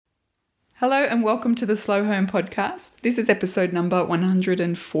Hello and welcome to the Slow Home Podcast. This is episode number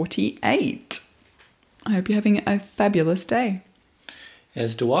 148. I hope you're having a fabulous day.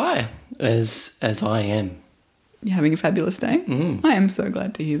 As do I, as I am. You're having a fabulous day? I am so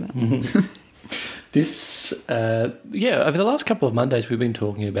glad to hear that. Over the last couple of Mondays we've been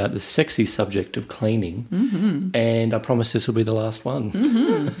talking about the sexy subject of cleaning, and I promise this will be the last one.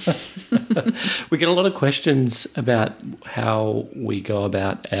 We get a lot of questions about how we go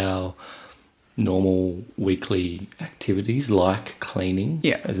about our normal weekly activities like cleaning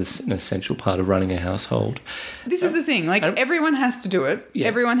as an essential part of running a household. This is the thing, everyone has to do it. Yeah.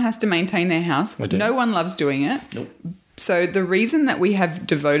 Everyone has to maintain their house. No one loves doing it. Nope. So the reason that we have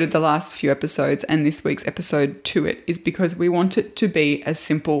devoted the last few episodes and this week's episode to it is because we want it to be as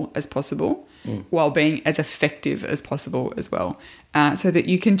simple as possible while being as effective as possible as well, so that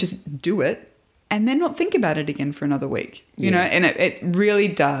you can just do it and then not think about it again for another week, you know, and it really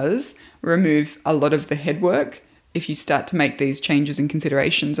does remove a lot of the head work. If you start to make these changes and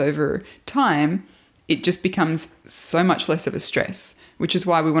considerations over time, it just becomes so much less of a stress, which is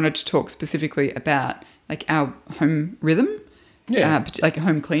why we wanted to talk specifically about like our home rhythm, like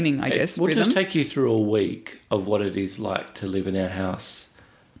home cleaning, I guess. We'll rhythm. just take you through a week of what it is like to live in our house,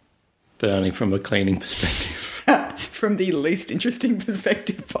 but only from a cleaning perspective. From the least interesting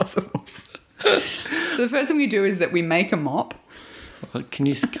perspective possible. So the first thing we do is that we make a mop. Can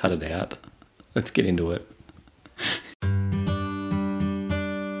you just cut it out? Let's get into it.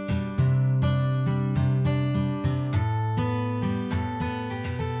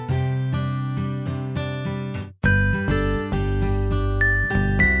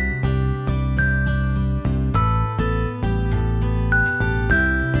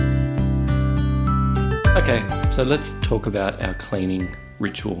 Okay, so let's talk about our cleaning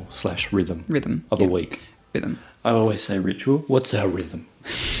ritual / rhythm of a week. Rhythm. I always say ritual. What's our rhythm?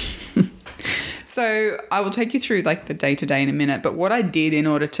 So I will take you through like the day-to-day in a minute, but what I did in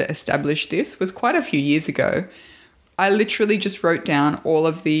order to establish this was quite a few years ago. I literally just wrote down all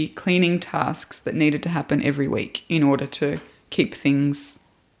of the cleaning tasks that needed to happen every week in order to keep things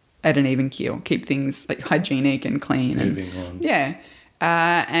at an even keel, keep things like hygienic and clean. Moving on. Yeah.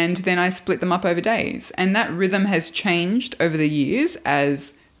 And then I split them up over days. And that rhythm has changed over the years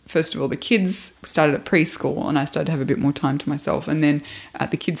as, first of all, the kids started at preschool and I started to have a bit more time to myself. And then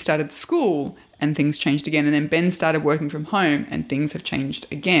the kids started school and things changed again. And then Ben started working from home and things have changed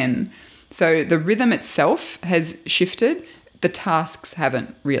again. So the rhythm itself has shifted. The tasks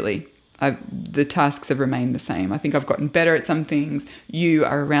haven't really. The tasks have remained the same. I think I've gotten better at some things. You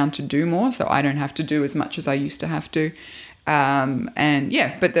are around to do more, so I don't have to do as much as I used to have to. But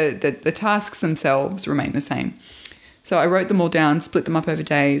the tasks themselves remain the same. So I wrote them all down, split them up over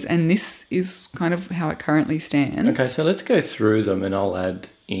days, and this is kind of how it currently stands. Okay, so let's go through them and I'll add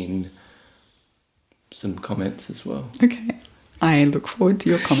in some comments as well. Okay. I look forward to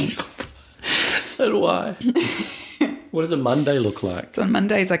your comments. So do I. What does a Monday look like? So on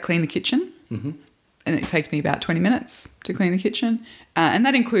Mondays I clean the kitchen. And it takes me about 20 minutes to clean the kitchen. And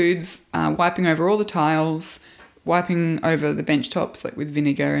that includes wiping over all the tiles, wiping over the bench tops like with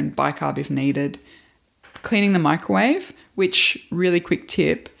vinegar and bicarb if needed, cleaning the microwave, which, really quick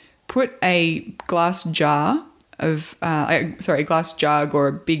tip, put a glass jar a glass jug or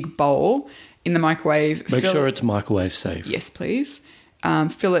a big bowl in the microwave. Make sure it's microwave safe. Yes, please.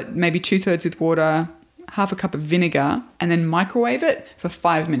 Fill it maybe 2/3 with water, half a cup of vinegar, and then microwave it for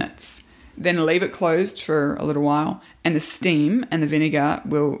 5 minutes. Then leave it closed for a little while, and the steam and the vinegar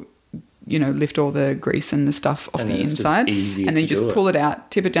will, lift all the grease and the stuff off the inside. And then you just pull it out,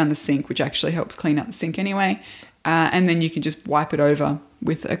 tip it down the sink, which actually helps clean out the sink anyway. And then you can just wipe it over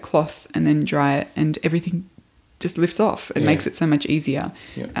with a cloth and then dry it, and everything just lifts off. It makes it so much easier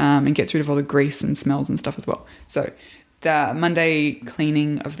and gets rid of all the grease and smells and stuff as well. So the Monday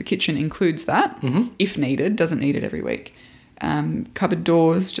cleaning of the kitchen includes that, if needed. Doesn't need it every week. Cupboard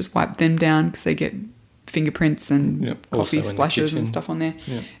doors, just wipe them down because they get fingerprints and coffee splashes and stuff on there.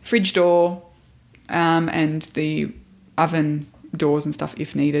 Fridge door and the oven doors and stuff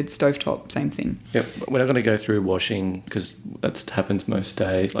if needed. Stovetop, same thing. Yep. We're not going to go through washing because that happens most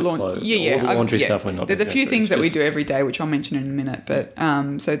days. Like clothes. All the laundry stuff we're not. There's a few things that we do every day, which I'll mention in a minute. But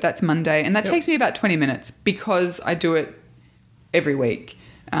so that's Monday, and that takes me about 20 minutes because I do it every week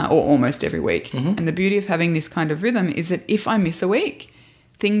or almost every week. And the beauty of having this kind of rhythm is that if I miss a week,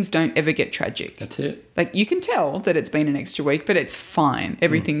 things don't ever get tragic. That's it. Like you can tell that it's been an extra week, but it's fine.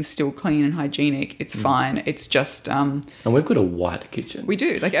 Everything's still clean and hygienic. It's fine. It's just... and we've got a white kitchen. We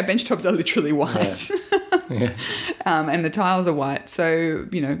do. Like our bench tops are literally white. And the tiles are white. So,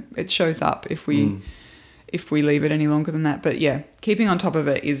 it shows up if we leave it any longer than that. But yeah, keeping on top of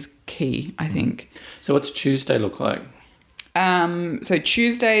it is key. key, I think. So what's Tuesday look like? So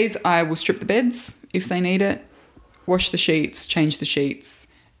Tuesdays, I will strip the beds if they need it, wash the sheets, change the sheets,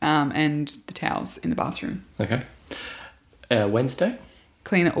 and the towels in the bathroom. Okay. Wednesday?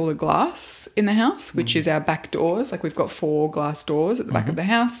 Clean all the glass in the house, which is our back doors. Like we've got 4 glass doors at the back of the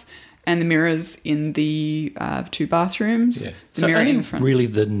house, and the mirrors in the 2 bathrooms. Yeah. The So mirror only in the front. really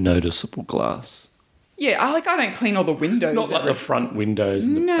the noticeable glass. Yeah, I don't clean all the windows. Not like the front windows.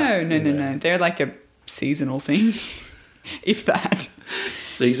 And the back No. window. They're like a seasonal thing, if that.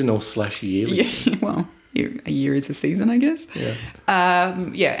 Seasonal/yearly. Yeah, well, a year is a season, I guess. Yeah.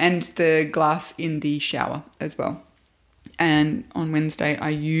 And the glass in the shower as well. And on Wednesday, I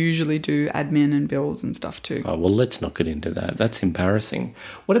usually do admin and bills and stuff too. Oh, well, let's not get into that. That's embarrassing.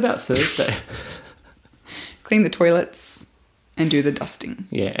 What about Thursday? Clean the toilets and do the dusting.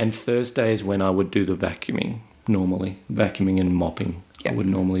 Yeah, and Thursday is when I would do the vacuuming normally. Vacuuming and mopping. Yep. I would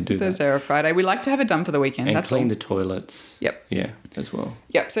normally do Thursday or Friday. We like to have it done for the weekend. that. And That's clean all. the toilets. Yep. Yeah, as well.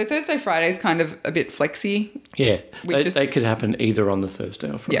 Yep. So Thursday, Friday is kind of a bit flexy. Yeah, We they could happen either on the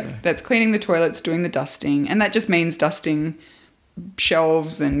Thursday or Friday. Yeah. That's cleaning the toilets, doing the dusting. And that just means dusting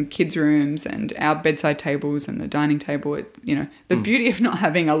shelves and kids' rooms and our bedside tables and the dining table. The beauty of not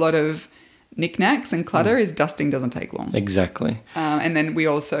having a lot of knickknacks and clutter is dusting doesn't take long. Exactly. And then we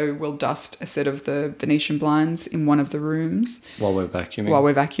also will dust a set of the Venetian blinds in one of the rooms While we're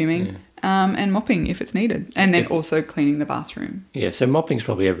vacuuming. and mopping if it's needed. And then also cleaning the bathroom. Yeah, so mopping's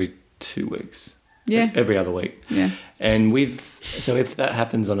probably every 2 weeks. Yeah. Every other week. Yeah. And so if that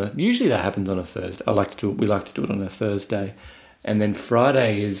happens usually that happens on a Thursday. We like to do it on a Thursday. And then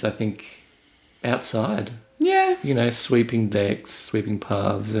Friday is, I think, outside. Yeah. Sweeping decks, sweeping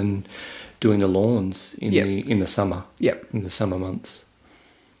paths, and doing the lawns in the summer. Yep. In the summer months.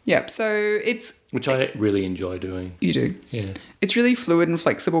 Yep. So Which I really enjoy doing. You do. Yeah. It's really fluid and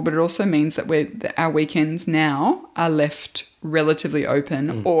flexible, but it also means that our weekends now are left relatively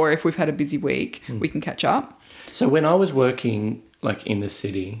open, or if we've had a busy week, we can catch up. So when I was working like in the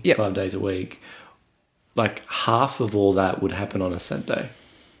city Yep. 5 days a week, like half of all that would happen on a Saturday.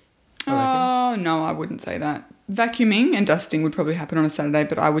 Oh, no, I wouldn't say that. Vacuuming and dusting would probably happen on a Saturday,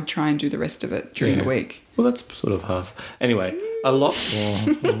 but I would try and do the rest of it during the week. Well, that's sort of half. Anyway, a lot.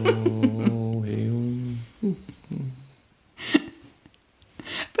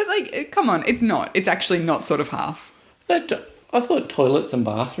 But come on, it's not. It's actually not sort of half. I thought toilets and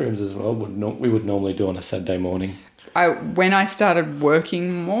bathrooms as well we would normally do on a Saturday morning. When I started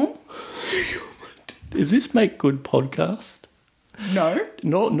working more, Does this make good podcast? no.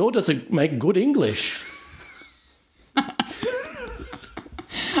 Nor does it make good English.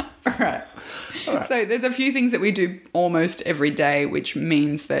 All right. So there's a few things that we do almost every day, which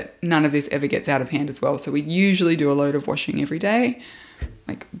means that none of this ever gets out of hand as well. So we usually do a load of washing every day,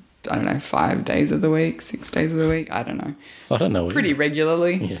 like, I don't know, 5 days of the week, 6 days of the week. I don't know. I don't know. Pretty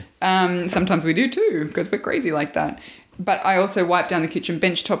regularly. Yeah. Sometimes we do too, because we're crazy like that. But I also wipe down the kitchen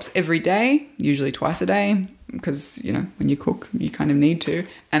bench tops every day, usually twice a day, because, when you cook, you kind of need to.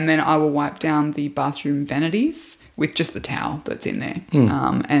 And then I will wipe down the bathroom vanities with just the towel that's in there.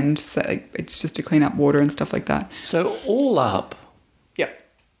 And so it's just to clean up water and stuff like that. So all up, Yep.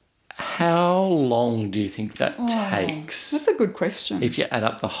 how long do you think that takes? That's a good question. If you add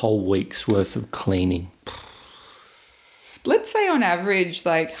up the whole week's worth of cleaning. Let's say on average,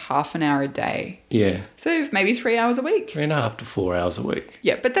 like half an hour a day. Yeah. So maybe 3 hours a week. 3.5 to 4 hours a week.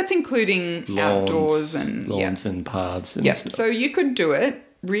 Yeah, but that's including outdoors and... Lawns and paths and Yeah, stuff. so you could do it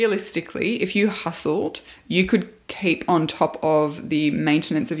realistically. If you hustled, you could keep on top of the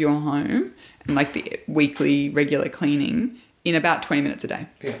maintenance of your home and like the weekly regular cleaning in about 20 minutes a day.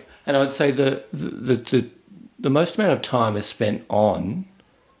 Yeah. And I would say the most amount of time is spent on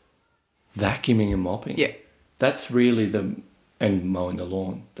vacuuming and mopping. Yeah. That's really and mowing the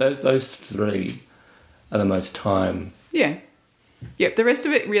lawn. Those 3 are the most time. Yeah. Yep, the rest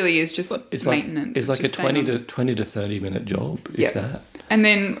of it really is just maintenance. It's like a just staying 20 to 30 minute job, Yep. that. And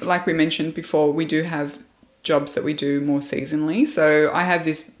then, like we mentioned before, we do have jobs that we do more seasonally. So I have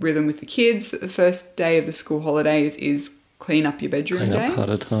this rhythm with the kids that the first day of the school holidays is clean up your bedroom Clean day. up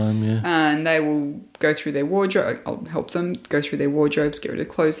clutter time, yeah. And they will go through their wardrobe. I'll help them go through their wardrobes, get rid of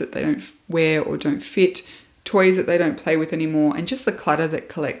clothes that they don't wear or don't fit, toys that they don't play with anymore, and just the clutter that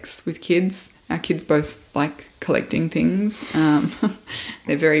collects with kids. Our kids both like collecting things.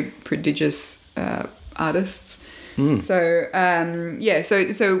 They're very prodigious artists. So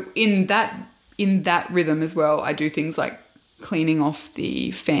so in that rhythm as well, I do things like cleaning off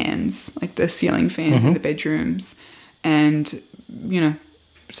the fans, like the ceiling fans in the bedrooms, and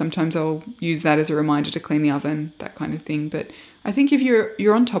sometimes I'll use that as a reminder to clean the oven, that kind of thing. But I think if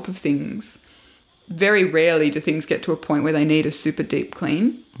you're on top of things, very rarely do things get to a point where they need a super deep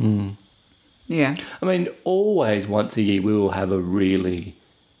clean. Yeah. I mean, always once a year we will have a really,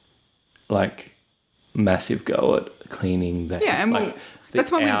 like, massive go at cleaning that. Yeah, and like,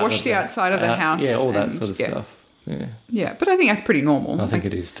 that's when we wash the outside of the house. Yeah, all that and, sort of stuff. Yeah. Yeah, but I think that's pretty normal. I think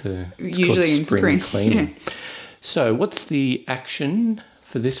it is too. It's usually called in spring cleaning. Yeah. So, what's the action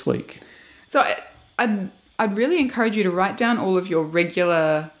for this week? So I'd really encourage you to write down all of your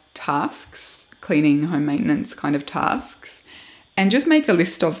regular tasks, cleaning, home maintenance kind of tasks, and just make a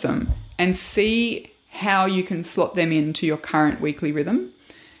list of them and see how you can slot them into your current weekly rhythm.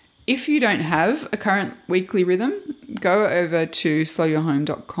 If you don't have a current weekly rhythm, go over to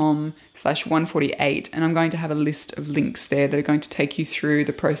slowyourhome.com/148 and I'm going to have a list of links there that are going to take you through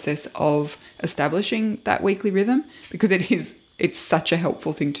the process of establishing that weekly rhythm, because it's such a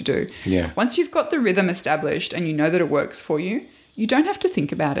helpful thing to do. Yeah. Once you've got the rhythm established and you know that it works for you, you don't have to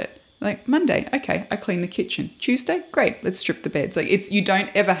think about it. Like Monday, okay, I clean the kitchen. Tuesday, great, let's strip the beds. Like you don't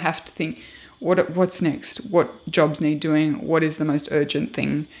ever have to think what's next, what jobs need doing, what is the most urgent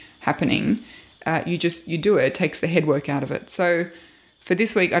thing happening. You do it. It takes the head work out of it. So for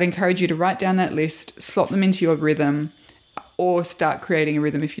this week, I'd encourage you to write down that list, slot them into your rhythm, or start creating a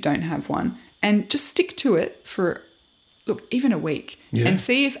rhythm if you don't have one, and just stick to it for, even a week, and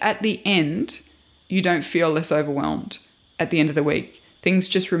see if at the end you don't feel less overwhelmed at the end of the week. Things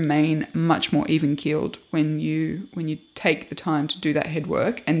just remain much more even-keeled when you take the time to do that head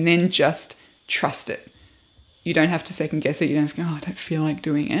work and then just trust it. You don't have to second guess it. You don't have to go, I don't feel like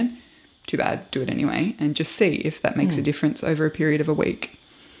doing it. Too bad, do it anyway, and just see if that makes a difference over a period of a week.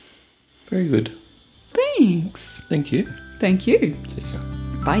 Very good. Thanks. Thank you. Thank you. See ya.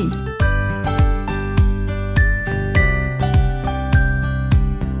 Bye.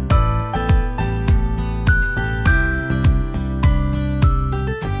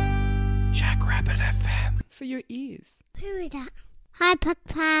 For your ears. Who is that? Hi, Puck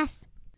Pass.